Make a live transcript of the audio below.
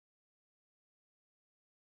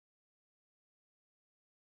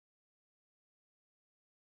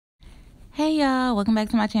Hey y'all, welcome back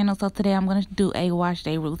to my channel. So today I'm going to do a wash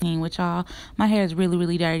day routine with y'all. My hair is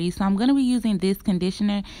really dirty, so I'm going to be using this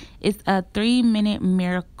conditioner. It's a 3-minute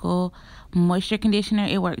miracle moisture conditioner.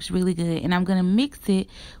 It works really good, and I'm going to mix it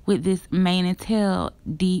with this mane and tail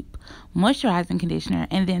deep moisturizing conditioner.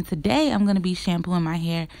 And then today I'm going to be shampooing my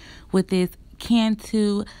hair with this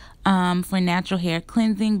Cantu for natural hair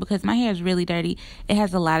cleansing, because my hair is really dirty. It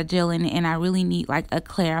has a lot of gel in it, and I really need like a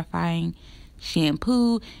clarifying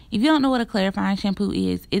shampoo. If you don't know what a clarifying shampoo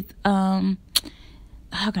is, it's how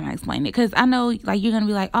can I explain it? Because I know like you're gonna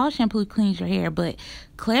be like, all shampoo cleans your hair, but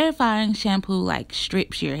clarifying shampoo like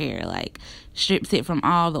strips your hair, like strips it from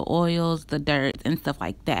all the oils, the dirt, and stuff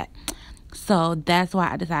like that. So that's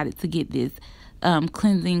why I decided to get this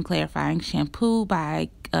cleansing clarifying shampoo by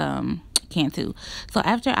Cantu. So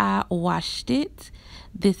after I washed it,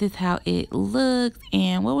 this is how it looks,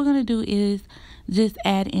 and what we're gonna do is just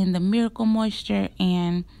add in the miracle moisture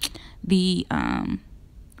and the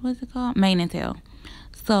what's it called, mane and tail.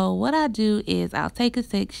 So what I do is I'll take a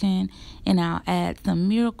section and I'll add some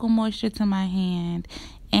miracle moisture to my hand,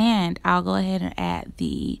 and I'll go ahead and add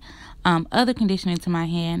the other conditioner to my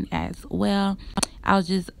hand as well. I'll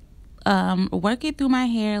just work it through my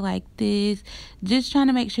hair like this, just trying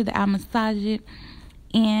to make sure that I massage it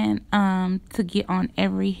and to get on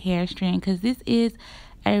every hair strand, because this is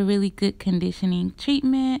a really good conditioning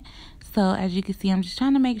treatment. So as you can see, I'm just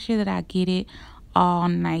trying to make sure that I get it all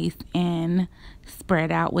nice and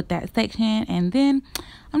spread out with that section. And then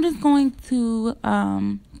I'm just going to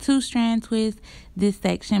 2-strand twist this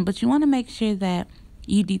section, but you want to make sure that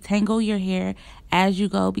you detangle your hair as you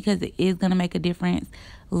go, because it is going to make a difference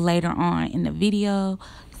later on in the video.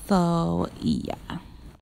 So yeah.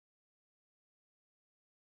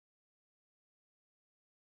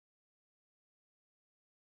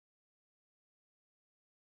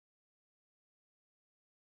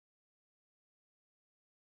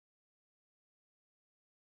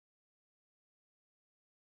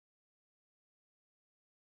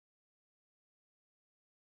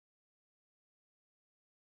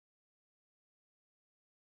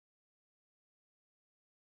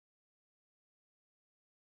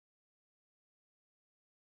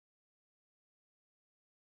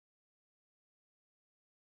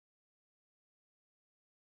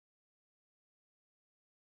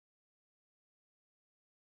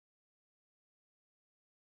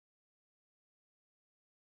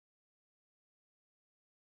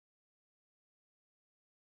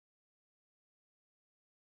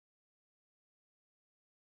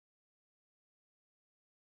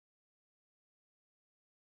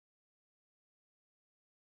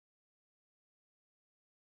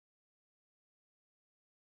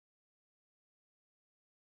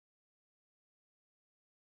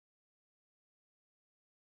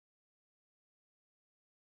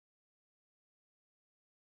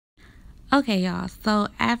 Okay, y'all, so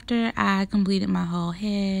after I completed my whole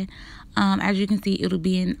head, as you can see, it'll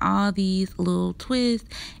be in all these little twists.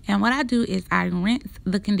 And what I do is I rinse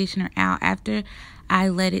the conditioner out after I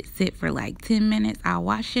let it sit for like 10 minutes. I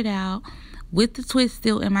wash it out with the twist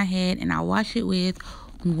still in my head, and I wash it with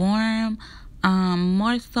warm,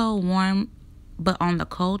 more so warm, but on the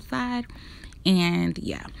cold side. And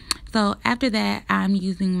yeah, so after that, I'm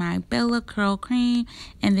using my Bella Curl Cream,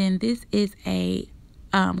 and then this is a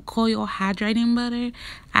Coil hydrating butter.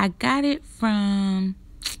 I got it from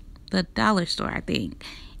the dollar store, I think.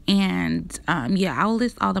 And yeah, I'll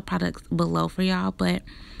list all the products below for y'all, but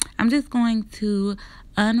I'm just going to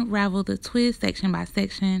unravel the twist section by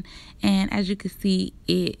section, and as you can see,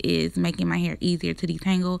 it is making my hair easier to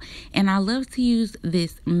detangle. And I love to use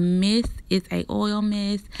this mist. It's a oil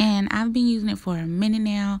mist, and I've been using it for a minute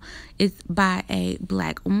now. It's by a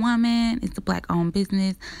black woman. It's a black owned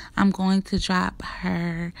business. I'm going to drop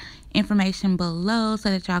her information below so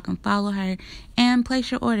that y'all can follow her and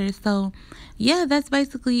place your orders. So yeah, that's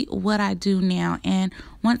basically what I do now. And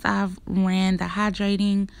once I've ran the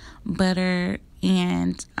hydrating butter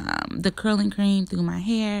and the curling cream through my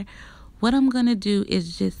hair, what I'm gonna do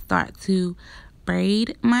is just start to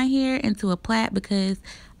braid my hair into a plait, because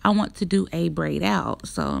I want to do a braid out.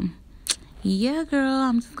 So yeah, girl,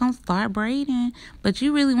 I'm just gonna start braiding. But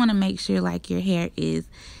you really want to make sure like your hair is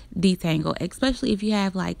detangled, especially if you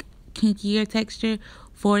have like kinkier texture,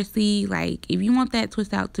 4C. Like if you want that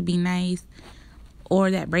twist out to be nice or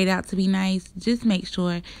that braid out to be nice, just make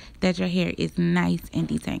sure that your hair is nice and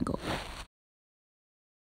detangled.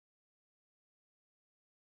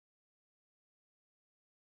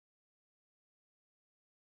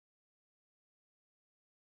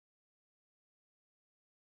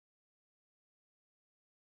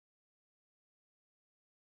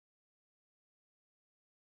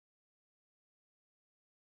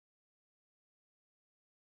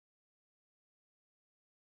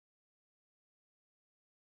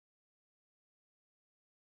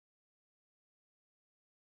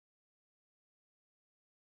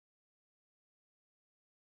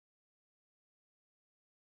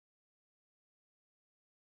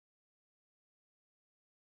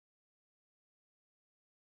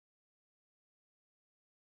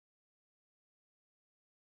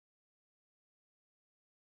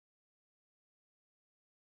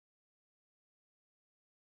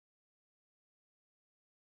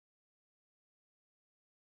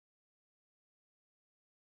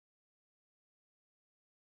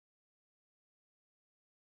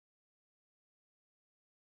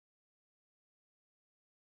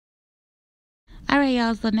 Alright,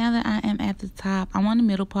 y'all, so now that I am at the top, I want a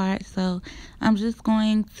middle part, so I'm just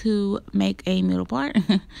going to make a middle part.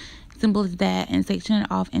 Simple as that, and section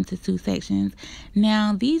it off into 2 sections.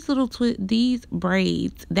 Now, these these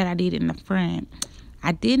braids that I did in the front,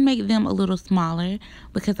 I did make them a little smaller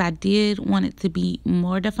because I did want it to be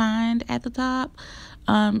more defined at the top.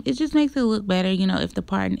 It just makes it look better, you know, if the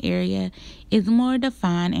parting area is more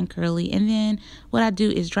defined and curly. And then what I do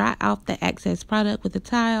is dry off the excess product with a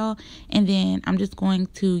towel, and then I'm just going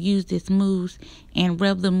to use this mousse and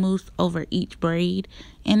rub the mousse over each braid,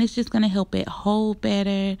 and it's just going to help it hold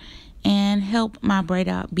better and help my braid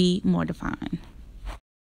out be more defined.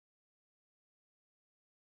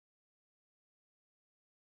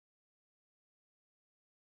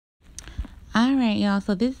 Alright, y'all,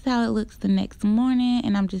 so this is how it looks the next morning,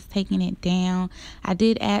 and I'm just taking it down. I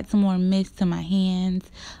did add some more mist to my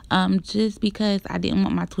hands, just because I didn't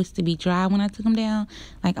want my twists to be dry when I took them down.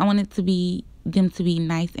 Like, I wanted them to be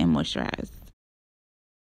nice and moisturized.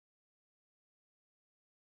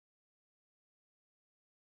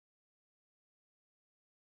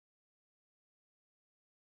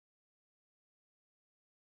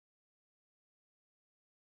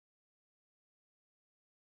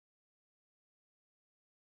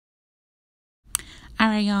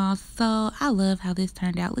 Alright, y'all, so I love how this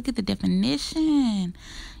turned out. Look at the definition.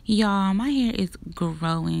 Y'all, my hair is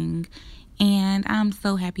growing, and I'm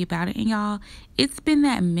so happy about it. And y'all, it's been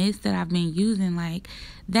that mist that I've been using. Like,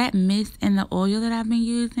 that mist and the oil that I've been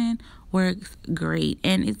using works great,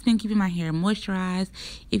 and it's been keeping my hair moisturized.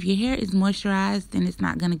 If your hair is moisturized, then it's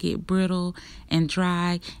not going to get brittle and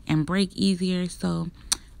dry and break easier. So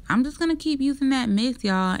I'm just going to keep using that mist,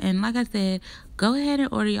 y'all. And like I said, go ahead and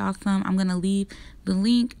order y'all some. I'm going to leave the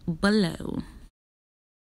link below.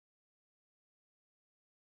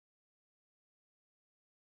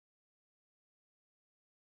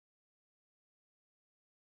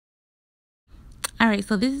 Alright,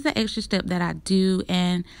 so this is the extra step that I do,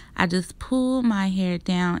 and I just pull my hair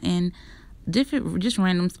down in just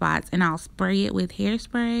random spots, and I'll spray it with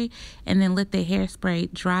hairspray and then let the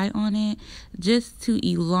hairspray dry on it, just to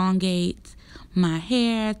elongate my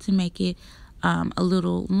hair, to make it a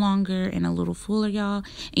little longer and a little fuller, y'all.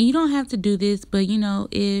 And you don't have to do this, but you know,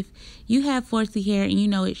 if you have 4C hair and you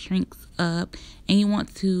know it shrinks up and you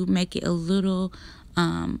want to make it a little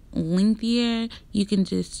lengthier, you can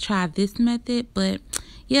just try this method. But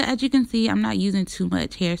yeah, as you can see, I'm not using too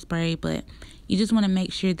much hairspray, but you just want to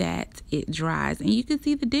make sure that it dries, and you can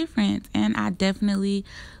see the difference. And I definitely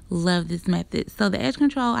love this method. So the edge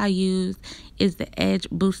control I use is the Edge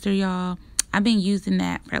Booster, y'all. I've been using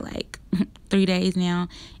that for like 3 days now,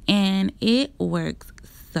 and it works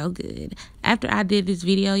so good. After I did this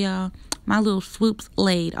video, y'all, my little swoops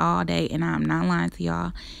laid all day, and I'm not lying to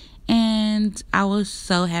y'all. And I was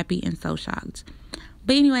so happy and so shocked.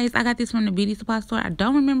 But anyways, I got this from the beauty supply store. I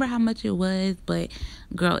don't remember how much it was, but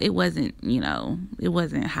girl, it wasn't, you know, it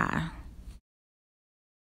wasn't high.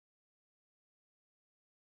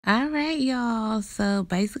 Alright, y'all, so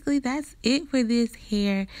basically that's it for this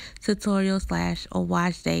hair tutorial slash a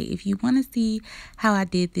wash day. If you want to see how I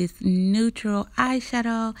did this neutral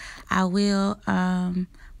eyeshadow, I will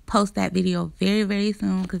post that video very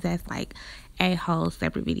soon, because that's like a whole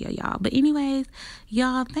separate video, y'all. But anyways,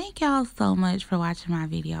 y'all, thank y'all so much for watching my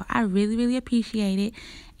video. I really appreciate it.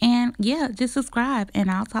 And yeah, just subscribe, and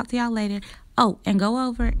I'll talk to y'all later. Oh, and go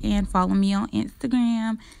over and follow me on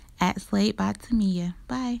Instagram at Slate by Tamia.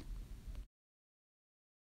 Bye.